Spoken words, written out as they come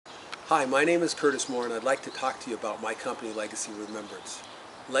Hi, my name is Curtis Moore and I'd like to talk to you about my company, Legacy-Remembrance.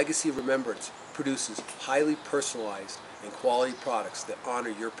 Legacy-Remembrance produces highly personalized and quality products that honor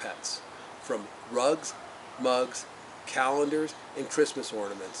your pets, from rugs, mugs, calendars, and Christmas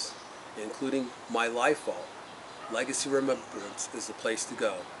ornaments, including my Life Vault. Legacy-Remembrance is the place to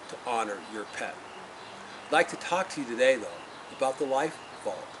go to honor your pet. I'd like to talk to you today, though, about the Life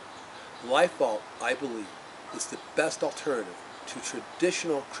Vault. The Life Vault, I believe, is the best alternative to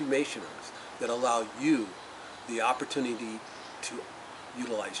traditional cremation urns that allow you the opportunity to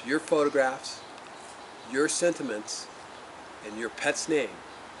utilize your photographs, your sentiments, and your pet's name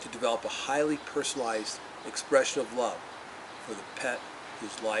to develop a highly personalized expression of love for the pet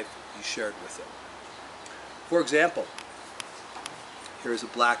whose life you shared with them. For example, here's a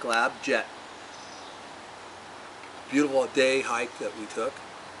black lab, Jet. Beautiful day hike that we took.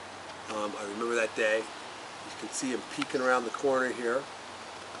 I remember that day. You can see him peeking around the corner here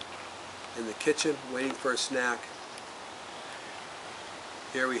in the kitchen, waiting for a snack.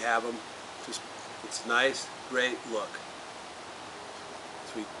 Here we have him. It's nice, great look.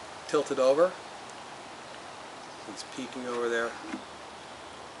 So we tilt it over. He's peeking over there.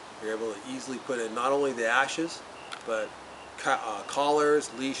 You're able to easily put in not only the ashes, but collars,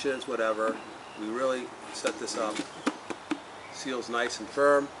 leashes, whatever. We really set this up. Seals nice and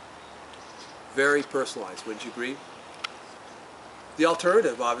firm. Very personalized, wouldn't you agree? The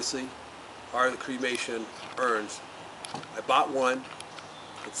alternative, obviously, are the cremation urns. I bought one.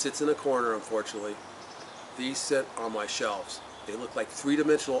 It sits in a corner, unfortunately. These sit on my shelves. They look like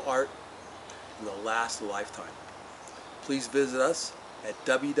three-dimensional art and they'll last a lifetime. Please visit us at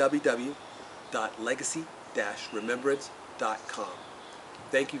www.legacy-remembrance.com.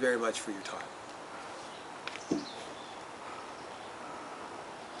 Thank you very much for your time.